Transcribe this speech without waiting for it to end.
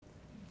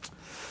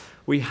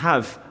We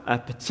have a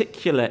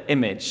particular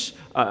image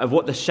of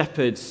what the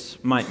shepherds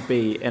might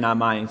be in our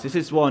minds. This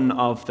is one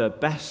of the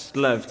best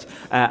loved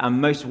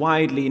and most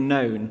widely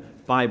known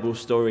Bible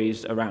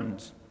stories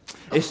around.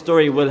 This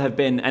story will have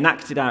been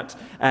enacted out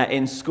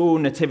in school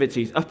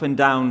nativities up and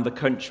down the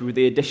country with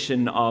the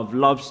addition of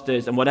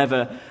lobsters and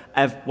whatever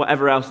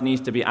else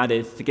needs to be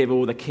added to give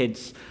all the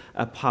kids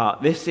a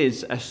part. This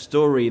is a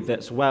story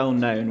that's well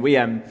known.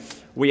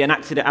 We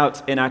enacted it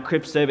out in our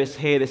crib service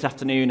here this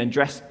afternoon and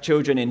dressed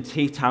children in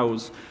tea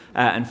towels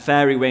and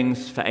fairy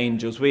wings for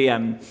angels. We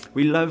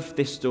love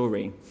this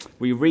story.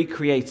 We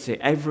recreate it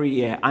every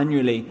year,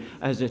 annually,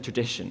 as a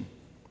tradition.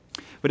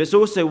 But it's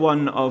also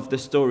one of the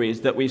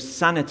stories that we've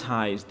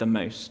sanitized the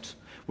most.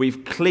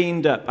 We've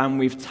cleaned up and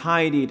we've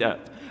tidied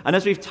up. And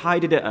as we've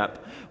tidied it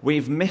up,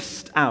 we've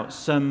missed out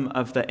some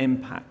of the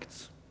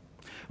impact.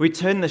 We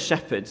turn the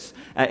shepherds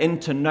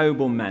into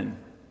noble men,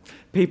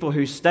 people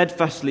who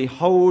steadfastly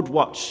hold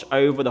watch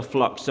over the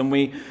flocks, and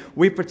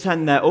we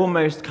pretend they're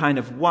almost kind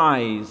of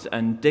wise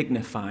and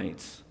dignified.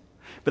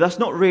 But that's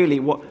not really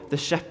what the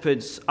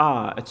shepherds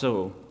are at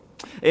all.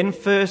 In the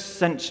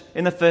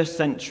first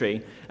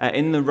century,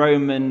 in the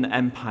Roman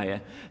Empire,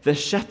 the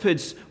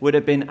shepherds would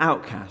have been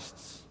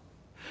outcasts.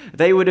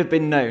 They would have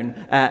been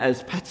known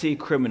as petty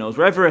criminals.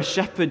 Wherever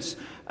shepherds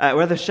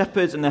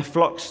and their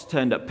flocks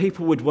turned up,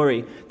 people would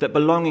worry that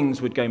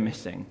belongings would go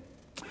missing.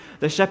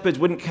 The shepherds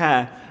wouldn't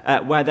care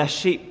where their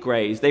sheep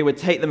grazed. They would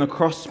take them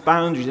across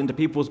boundaries into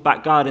people's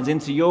back gardens,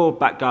 into your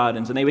back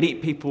gardens, and they would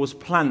eat people's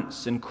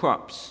plants and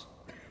crops.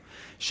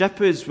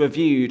 Shepherds were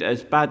viewed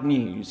as bad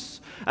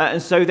news,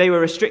 and so they were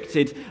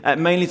restricted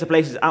mainly to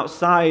places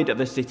outside of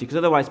the city, because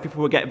otherwise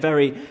people would get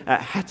very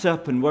het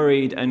up and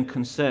worried and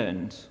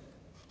concerned.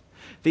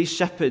 These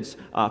shepherds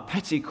are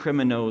petty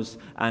criminals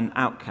and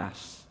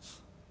outcasts.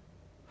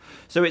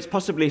 So it's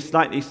possibly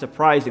slightly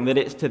surprising that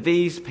it's to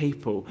these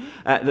people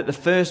that the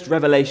first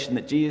revelation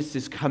that Jesus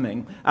is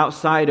coming,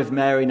 outside of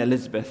Mary and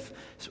Elizabeth,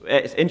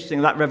 it's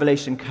interesting that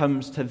revelation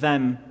comes to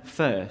them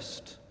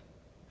first.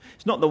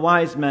 It's not the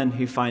wise men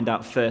who find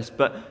out first,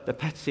 but the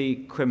petty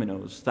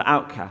criminals, the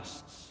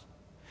outcasts.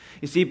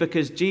 You see,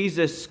 because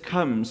Jesus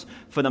comes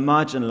for the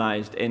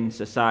marginalized in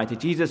society.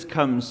 Jesus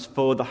comes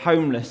for the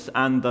homeless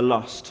and the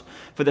lost,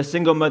 for the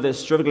single mothers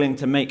struggling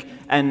to make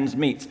ends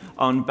meet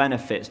on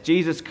benefits.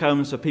 Jesus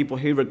comes for people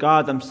who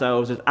regard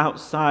themselves as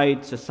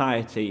outside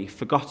society,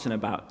 forgotten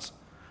about,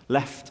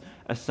 left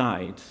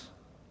aside.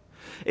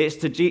 It's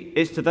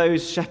to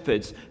those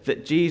shepherds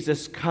that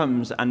Jesus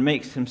comes and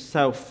makes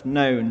himself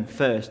known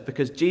first,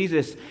 because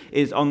Jesus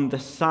is on the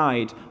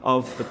side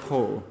of the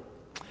poor.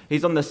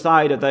 He's on the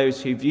side of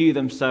those who view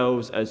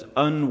themselves as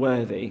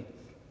unworthy,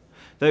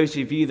 those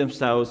who view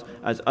themselves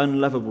as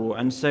unlovable,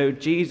 and so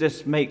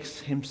Jesus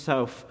makes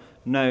himself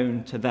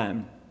known to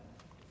them.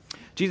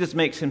 Jesus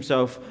makes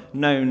himself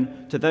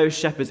known to those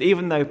shepherds,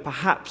 even though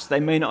perhaps they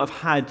may not have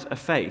had a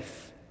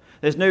faith.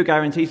 There's no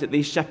guarantees that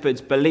these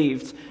shepherds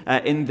believed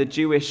in the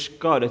Jewish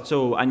God at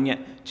all, and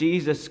yet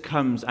Jesus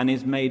comes and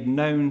is made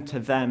known to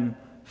them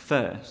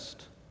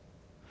first.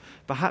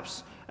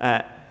 Perhaps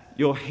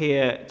you're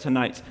here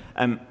tonight,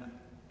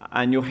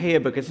 and you're here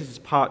because this is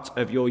part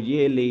of your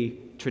yearly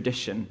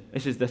tradition.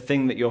 This is the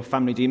thing that your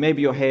family do.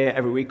 Maybe you're here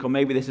every week, or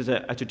maybe this is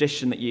a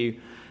tradition that you...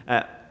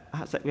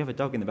 we have a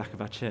dog in the back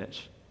of our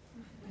church.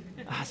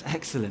 That's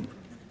excellent.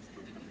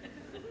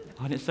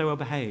 Oh, and it's so well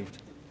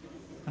behaved.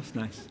 That's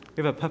nice.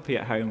 We have a puppy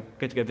at home.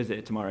 Going to go visit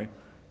it tomorrow.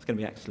 It's going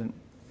to be excellent.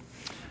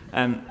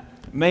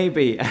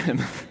 Maybe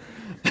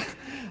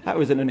that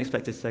was an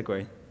unexpected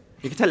segue.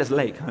 You can tell it's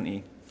late, can't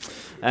you?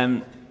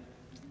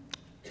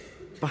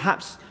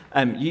 Perhaps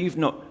you've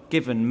not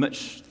given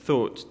much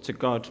thought to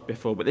God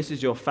before, but this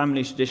is your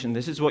family tradition.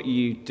 This is what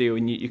you do,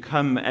 and you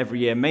come every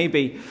year.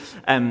 Maybe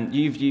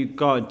you view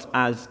God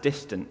as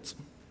distant.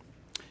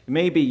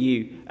 Maybe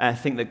you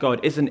think that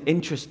God isn't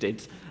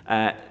interested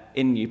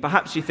in you.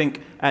 Perhaps you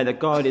think that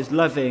God is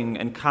loving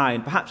and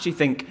kind. Perhaps you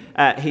think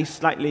he's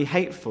slightly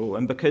hateful,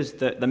 and because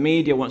the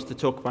media wants to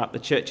talk about the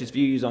church's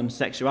views on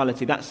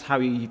sexuality, that's how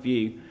you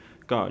view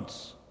God.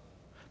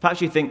 Perhaps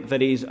you think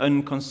that he's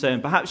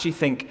unconcerned. Perhaps you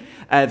think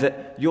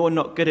that you're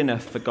not good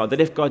enough for God,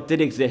 that if God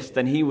did exist,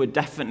 then he would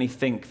definitely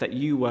think that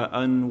you were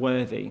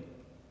unworthy,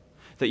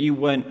 that you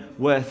weren't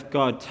worth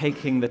God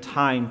taking the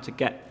time to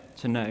get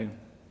to know.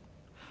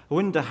 I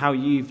wonder how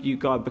you view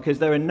God, because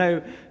there are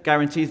no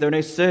guarantees, there are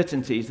no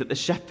certainties that the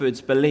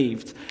shepherds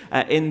believed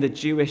in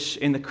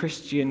the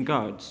Christian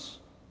gods.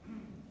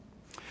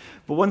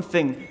 But one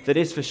thing that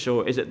is for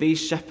sure is that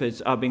these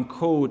shepherds are being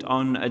called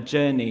on a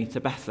journey to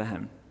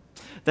Bethlehem.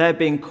 They're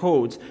being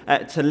called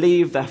to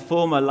leave their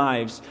former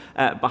lives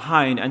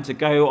behind and to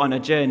go on a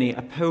journey,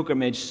 a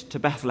pilgrimage to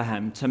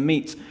Bethlehem, to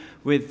meet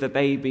with the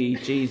baby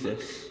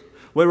Jesus.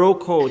 We're all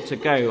called to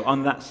go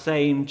on that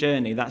same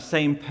journey, that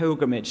same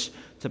pilgrimage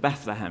to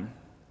Bethlehem.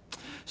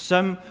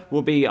 Some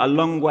will be a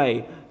long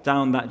way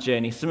down that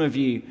journey. Some of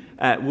you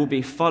will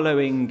be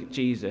following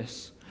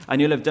Jesus, and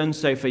you'll have done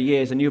so for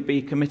years, and you'll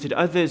be committed.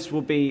 Others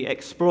will be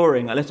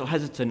exploring, a little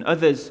hesitant.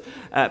 Others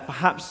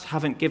perhaps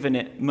haven't given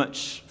it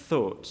much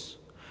thought.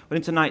 But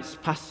in tonight's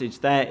passage,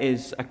 there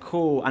is a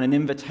call and an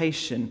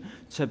invitation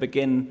to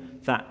begin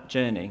that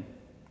journey.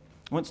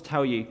 I want to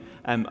tell you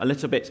a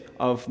little bit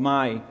of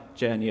my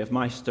journey, of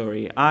my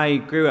story. I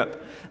grew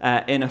up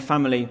in a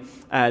family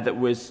that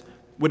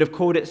would have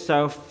called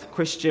itself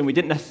Christian. We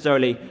didn't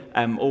necessarily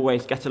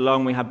always get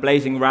along. We had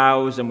blazing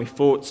rows and we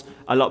fought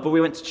a lot, but we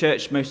went to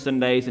church most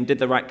Sundays and did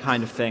the right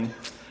kind of thing.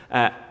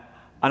 And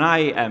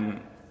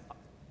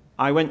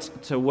I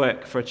went to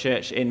work for a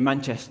church in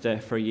Manchester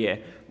for a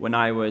year when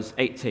I was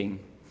 18.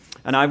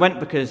 And I went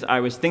because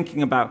I was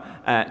thinking about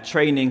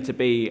training to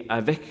be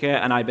a vicar,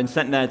 and I'd been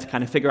sent there to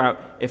kind of figure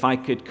out if I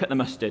could cut the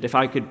mustard, if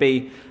I could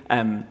be,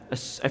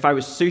 if I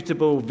was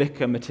suitable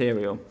vicar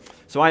material.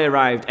 So I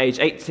arrived age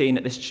 18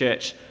 at this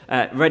church,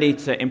 ready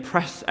to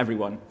impress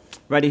everyone,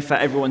 ready for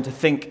everyone to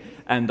think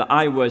that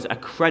I was a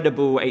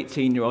credible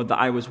 18-year-old, that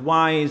I was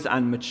wise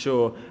and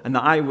mature, and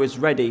that I was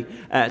ready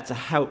to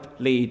help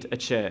lead a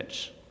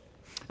church.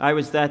 I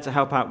was there to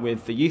help out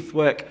with the youth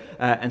work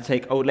and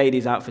take old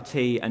ladies out for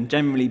tea and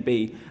generally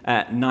be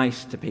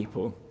nice to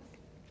people.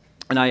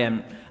 And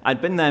I'd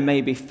been there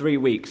maybe 3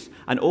 weeks,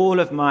 and all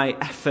of my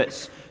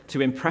efforts to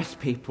impress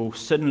people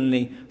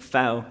suddenly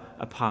fell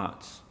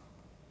apart.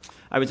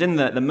 I was in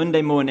the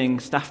Monday morning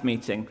staff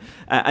meeting,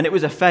 and it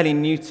was a fairly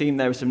new team.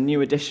 There were some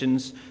new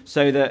additions,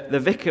 so the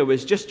vicar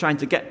was just trying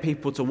to get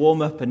people to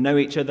warm up and know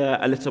each other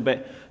a little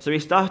bit. So he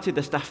started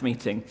the staff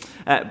meeting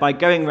by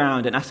going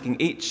round and asking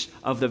each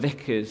of the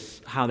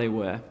vicars how they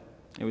were.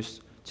 It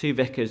was 2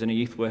 vicars and a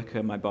youth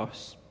worker, my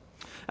boss.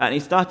 And he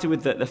started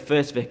with the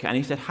first vicar, and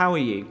he said, "How are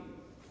you?"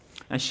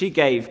 And she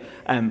gave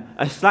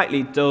a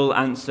slightly dull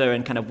answer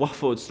and kind of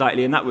waffled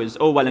slightly, and that was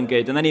all well and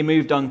good. And then he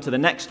moved on to the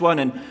next one,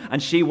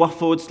 and she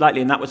waffled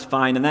slightly, and that was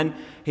fine. And then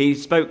he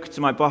spoke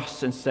to my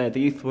boss and said, the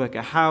youth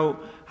worker, how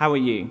are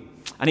you?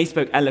 And he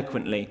spoke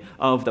eloquently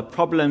of the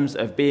problems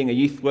of being a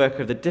youth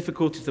worker, of the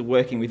difficulties of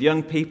working with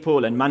young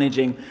people and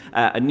managing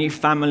a new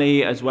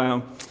family as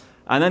well.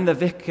 And then the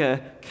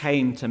vicar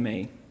came to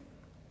me.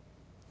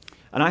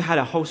 And I had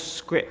a whole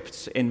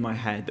script in my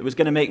head that was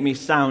going to make me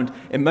sound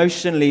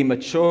emotionally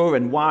mature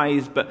and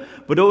wise,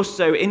 but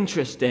also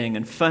interesting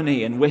and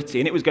funny and witty,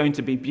 and it was going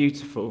to be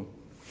beautiful.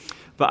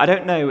 But I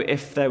don't know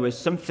if there was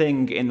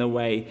something in the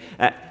way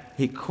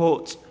he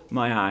caught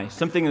my eye,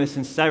 something in the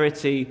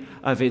sincerity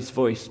of his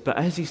voice. But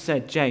as he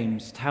said,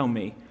 "James, tell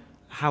me,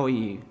 how are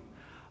you?"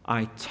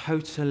 I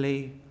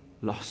totally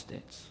lost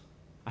it.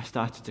 I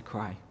started to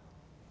cry.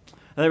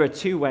 There are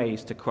 2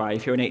 ways to cry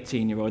if you're an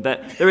 18-year-old.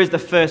 There is the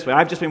first way.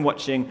 I've just been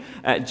watching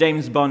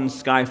James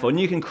Bond's Skyfall, and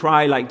you can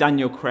cry like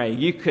Daniel Craig.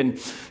 You can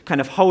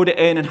kind of hold it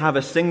in and have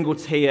a single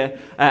tear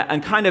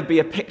and kind of be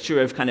a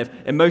picture of kind of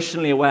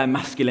emotionally aware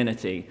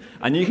masculinity.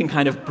 And you can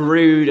kind of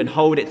brood and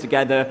hold it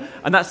together,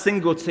 and that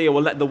single tear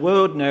will let the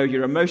world know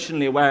you're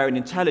emotionally aware and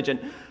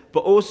intelligent, but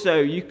also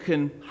you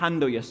can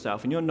handle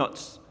yourself, and you're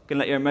not going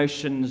to let your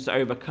emotions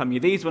overcome you.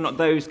 These were not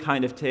those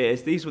kind of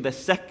tears. These were the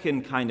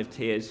second kind of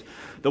tears,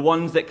 the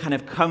ones that kind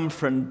of come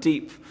from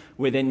deep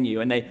within you,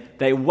 and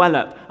they well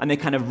up and they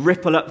kind of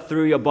ripple up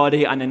through your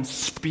body and then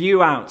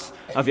spew out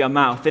of your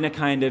mouth in a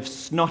kind of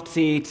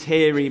snotty,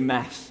 teary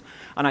mess.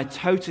 And I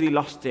totally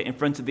lost it in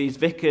front of these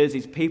vicars,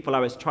 these people I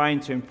was trying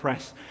to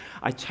impress.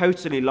 I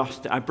totally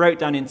lost it. I broke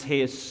down in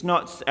tears,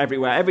 snots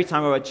everywhere. Every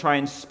time I would try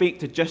and speak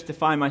to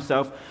justify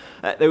myself,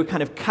 they would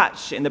kind of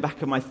catch in the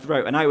back of my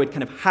throat, and I would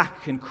kind of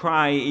hack and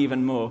cry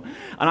even more.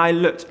 And I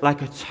looked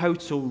like a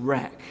total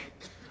wreck.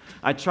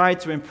 I tried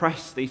to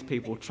impress these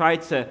people,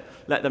 tried to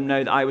let them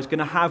know that I was going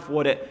to have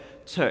what it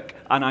took,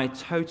 and I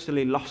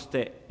totally lost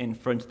it in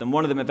front of them.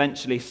 One of them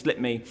eventually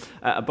slipped me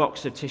a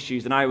box of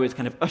tissues, and I was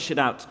kind of ushered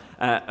out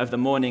of the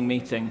morning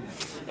meeting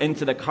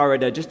into the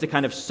corridor just to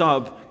kind of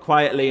sob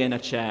quietly in a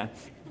chair.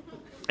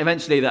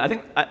 Eventually, I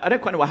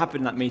don't quite know what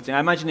happened in that meeting. I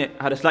imagine it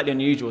had a slightly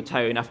unusual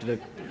tone after the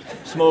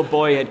small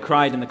boy had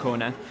cried in the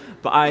corner.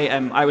 But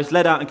I was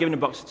led out and given a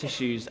box of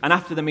tissues, and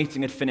after the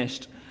meeting had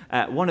finished,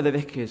 one of the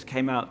vicars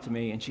came out to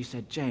me and she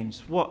said,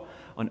 "James, what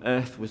on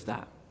earth was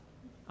that?"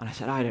 And I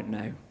said, "I don't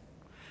know."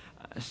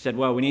 She said,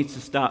 "Well, we need to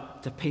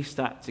start to piece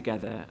that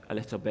together a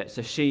little bit."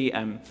 So she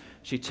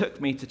took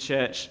me to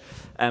church,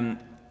 and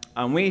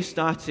we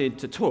started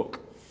to talk.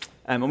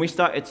 And we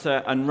started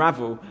to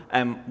unravel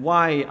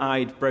why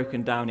I'd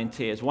broken down in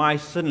tears, why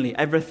suddenly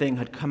everything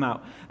had come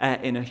out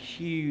in a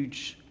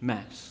huge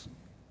mess.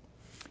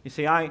 You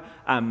see, I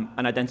am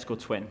an identical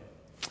twin.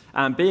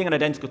 Being an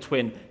identical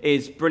twin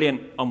is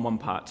brilliant on one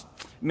part.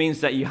 It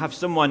means that you have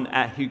someone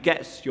who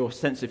gets your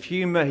sense of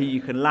humor, who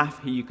you can laugh,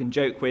 who you can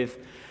joke with.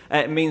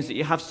 It means that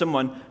you have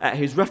someone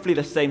who's roughly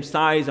the same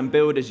size and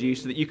build as you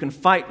so that you can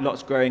fight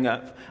lots growing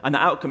up, and the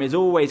outcome is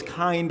always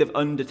kind of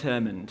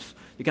undetermined.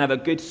 You can have a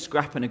good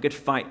scrap and a good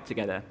fight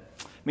together.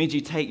 It means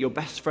you take your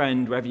best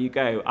friend wherever you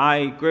go.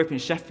 I grew up in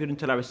Sheffield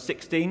until I was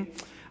 16,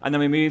 and then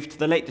we moved to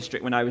the Lake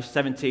District when I was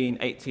 17,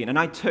 18, and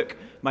I took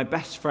my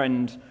best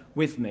friend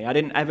with me. I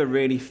didn't ever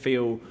really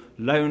feel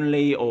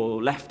lonely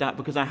or left out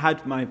because I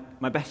had my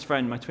best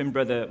friend, my twin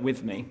brother,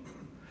 with me.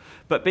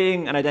 But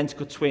being an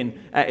identical twin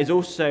is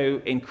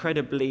also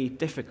incredibly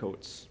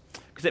difficult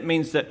because it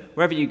means that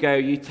wherever you go,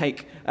 you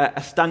take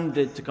a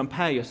standard to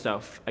compare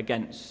yourself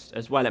against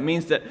as well. It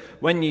means that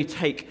when you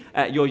take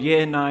your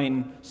Year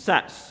 9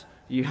 sets,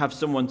 you have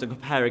someone to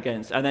compare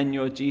against, and then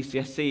your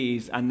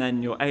GCSEs, and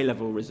then your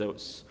A-level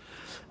results.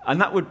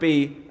 And that would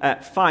be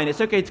fine.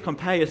 It's okay to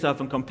compare yourself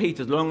and compete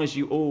as long as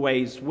you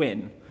always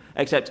win,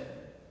 except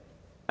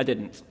I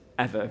didn't.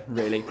 Ever,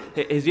 really.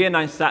 His Year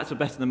 9 stats were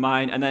better than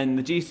mine, and then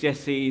the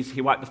GCSEs,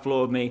 he wiped the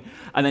floor with me,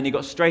 and then he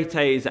got straight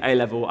A's at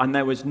A-level, and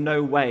there was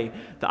no way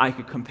that I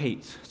could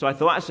compete. So I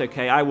thought, that's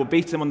okay, I will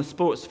beat him on the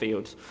sports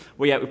field.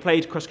 We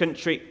played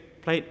cross-country,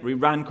 we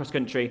ran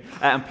cross-country,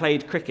 and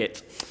played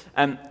cricket.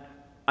 And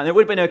it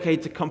would have been okay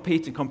to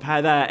compete and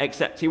compare there,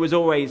 except he was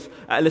always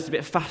a little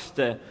bit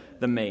faster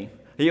than me.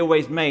 He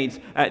always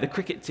made the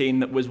cricket team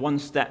that was one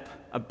step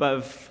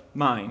above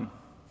mine.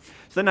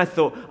 So then I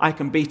thought, I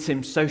can beat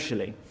him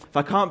socially. If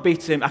I can't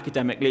beat him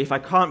academically, if I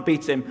can't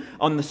beat him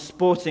on the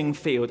sporting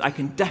field, I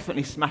can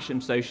definitely smash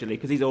him socially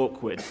because he's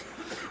awkward.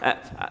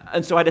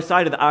 And so I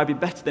decided that I would be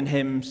better than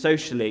him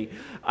socially.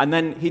 And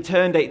then he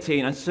turned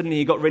 18 and suddenly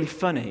he got really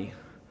funny.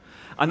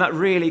 And that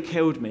really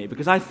killed me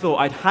because I thought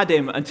I'd had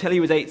him until he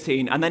was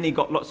 18, and then he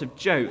got lots of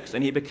jokes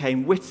and he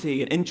became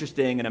witty and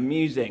interesting and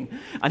amusing.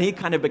 And he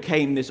kind of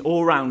became this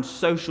all-round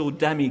social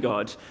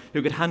demigod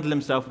who could handle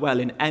himself well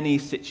in any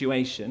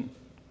situation.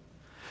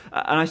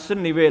 And I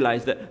suddenly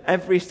realized that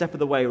every step of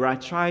the way where I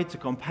tried to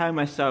compare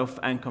myself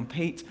and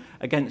compete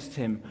against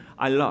him,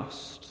 I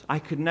lost. I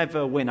could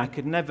never win. I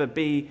could never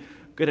be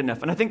good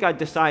enough. And I think I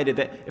decided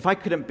that if I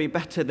couldn't be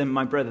better than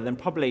my brother, then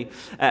probably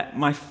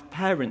my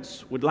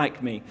parents would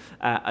like me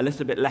a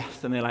little bit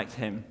less than they liked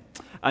him.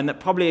 And that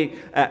probably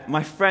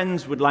my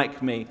friends would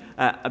like me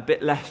a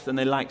bit less than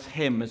they liked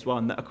him as well.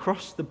 And that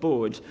across the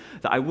board,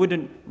 that I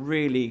wouldn't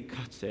really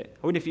cut it.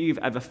 I wonder if you've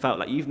ever felt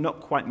like you've not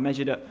quite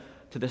measured up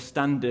to the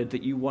standard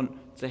that you want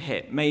to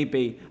hit,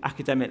 maybe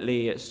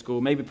academically at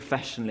school, maybe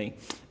professionally,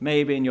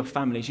 maybe in your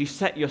families. You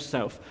set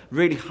yourself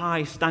really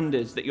high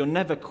standards that you're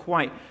never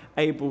quite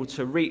able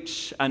to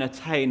reach and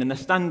attain, and the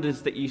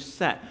standards that you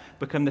set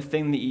become the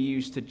thing that you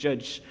use to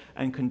judge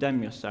and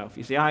condemn yourself.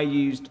 You see, I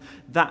used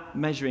that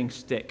measuring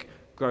stick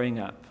growing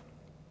up.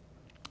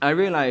 I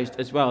realized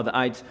as well that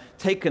I'd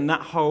taken that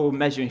whole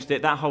measuring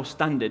stick, that whole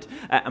standard,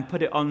 and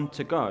put it on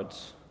to God.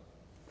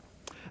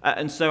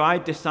 And so I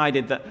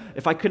decided that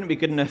if I couldn't be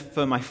good enough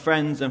for my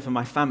friends and for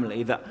my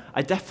family, that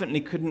I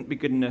definitely couldn't be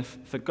good enough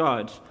for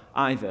God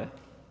either.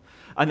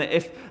 And that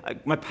if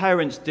my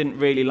parents didn't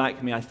really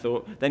like me, I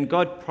thought, then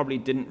God probably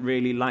didn't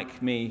really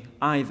like me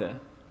either.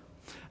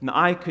 And that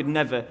I could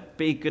never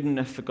be good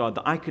enough for God,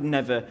 that I could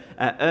never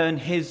earn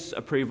his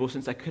approval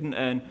since I couldn't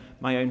earn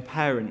my own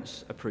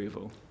parents'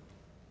 approval.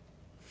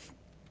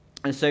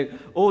 And so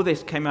all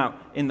this came out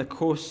in the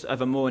course of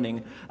a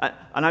morning,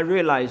 and I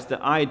realized that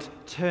I'd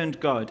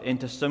turned God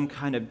into some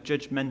kind of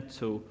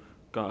judgmental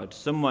God,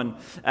 someone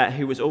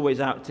who was always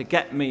out to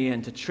get me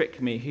and to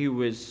trick me, who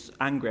was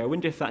angry. I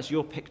wonder if that's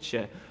your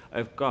picture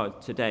of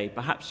God today.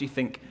 Perhaps you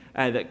think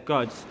that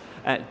God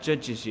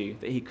judges you,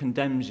 that he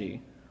condemns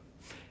you.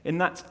 In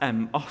that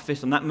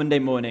office on that Monday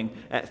morning,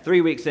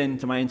 3 weeks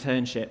into my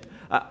internship,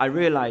 I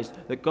realized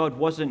that God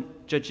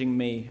wasn't judging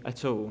me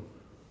at all.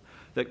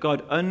 That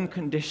God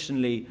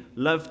unconditionally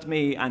loved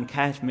me and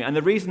cared for me. And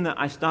the reason that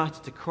I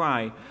started to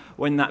cry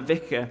when that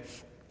vicar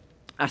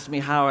asked me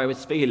how I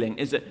was feeling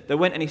is that there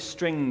weren't any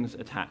strings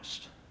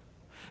attached.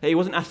 He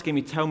wasn't asking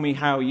me, tell me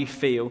how you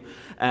feel,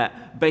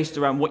 based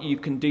around what you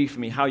can do for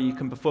me, how you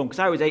can perform. Because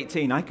I was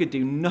 18, I could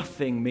do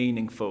nothing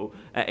meaningful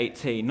at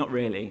 18, not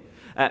really.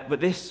 But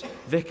this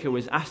vicar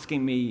was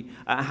asking me,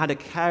 had a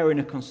care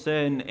and a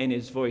concern in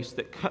his voice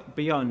that cut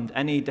beyond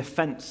any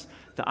defense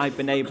that I'd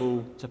been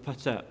able to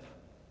put up.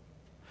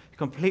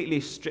 Completely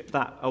stripped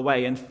that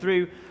away. And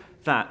through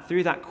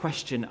that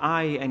question,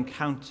 I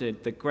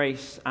encountered the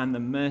grace and the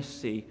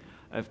mercy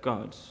of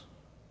God.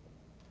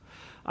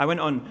 I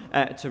went on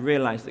to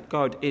realize that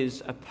God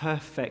is a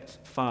perfect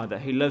Father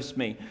who loves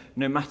me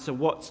no matter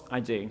what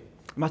I do, no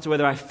matter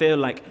whether I feel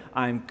like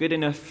I'm good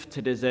enough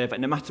to deserve it,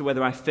 no matter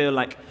whether I feel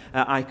like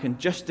I can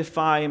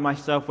justify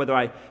myself, whether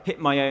I hit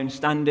my own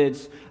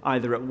standards,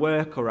 either at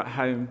work or at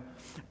home.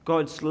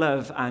 God's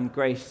love and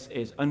grace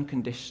is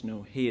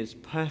unconditional. He is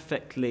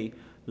perfectly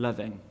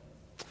loving.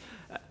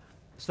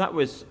 So that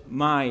was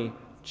my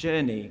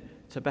journey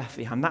to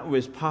Bethlehem. That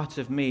was part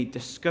of me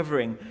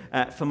discovering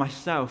for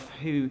myself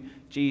who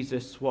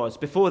Jesus was.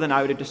 Before then,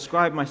 I would have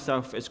described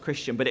myself as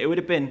Christian, but it would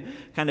have been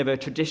kind of a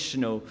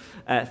traditional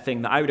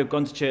thing that I would have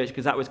gone to church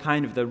because that was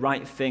kind of the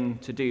right thing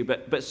to do.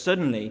 But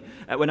suddenly,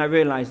 when I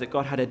realized that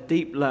God had a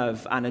deep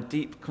love and a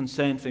deep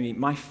concern for me,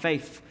 my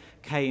faith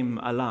came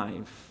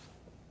alive.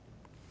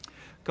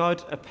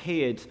 God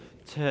appeared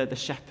to the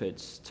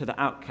shepherds, to the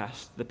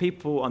outcasts, the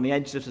people on the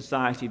edges of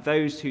society,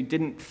 those who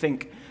didn't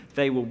think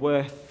they were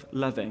worth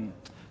loving,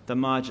 the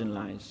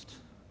marginalized.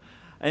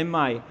 In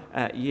my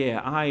year,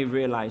 I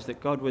realized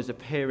that God was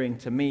appearing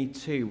to me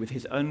too with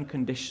his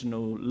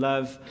unconditional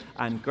love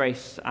and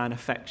grace and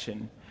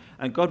affection.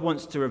 And God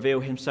wants to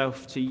reveal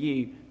himself to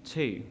you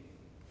too.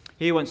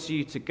 He wants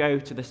you to go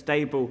to the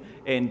stable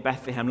in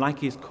Bethlehem, like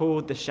he's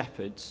called the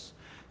shepherds,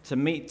 to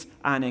meet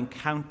and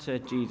encounter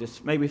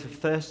Jesus, maybe for the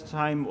first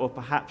time or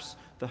perhaps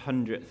the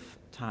 100th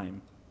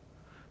time.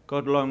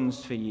 God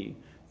longs for you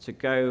to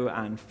go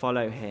and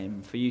follow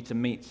him, for you to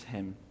meet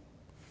him.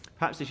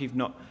 Perhaps if you've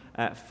not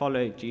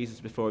followed Jesus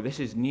before, this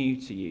is new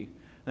to you.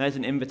 And there's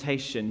an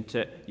invitation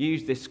to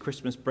use this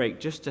Christmas break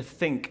just to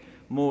think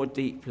more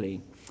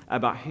deeply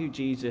about who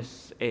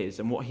Jesus is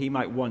and what he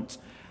might want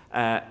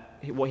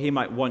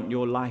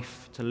your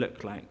life to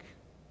look like.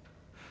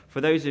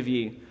 For those of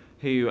you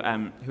who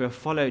have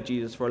followed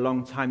Jesus for a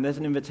long time, there's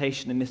an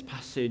invitation in this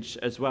passage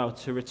as well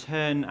to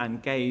return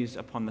and gaze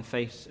upon the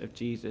face of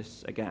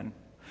Jesus again.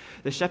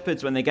 The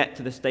shepherds, when they get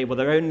to the stable,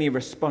 their only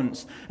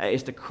response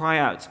is to cry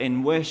out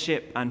in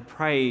worship and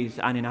praise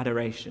and in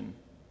adoration.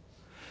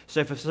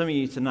 So for some of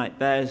you tonight,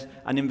 there's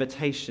an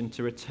invitation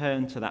to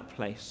return to that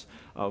place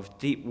of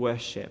deep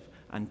worship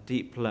and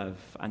deep love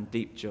and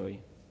deep joy.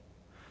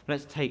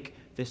 Let's take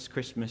this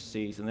Christmas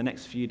season, the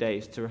next few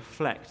days, to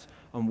reflect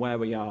on where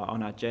we are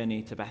on our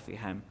journey to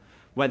Bethlehem,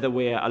 whether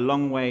we're a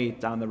long way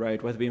down the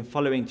road, whether we've been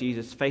following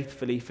Jesus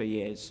faithfully for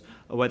years,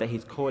 or whether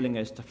he's calling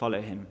us to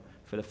follow him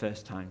for the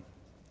first time.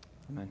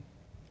 Amen.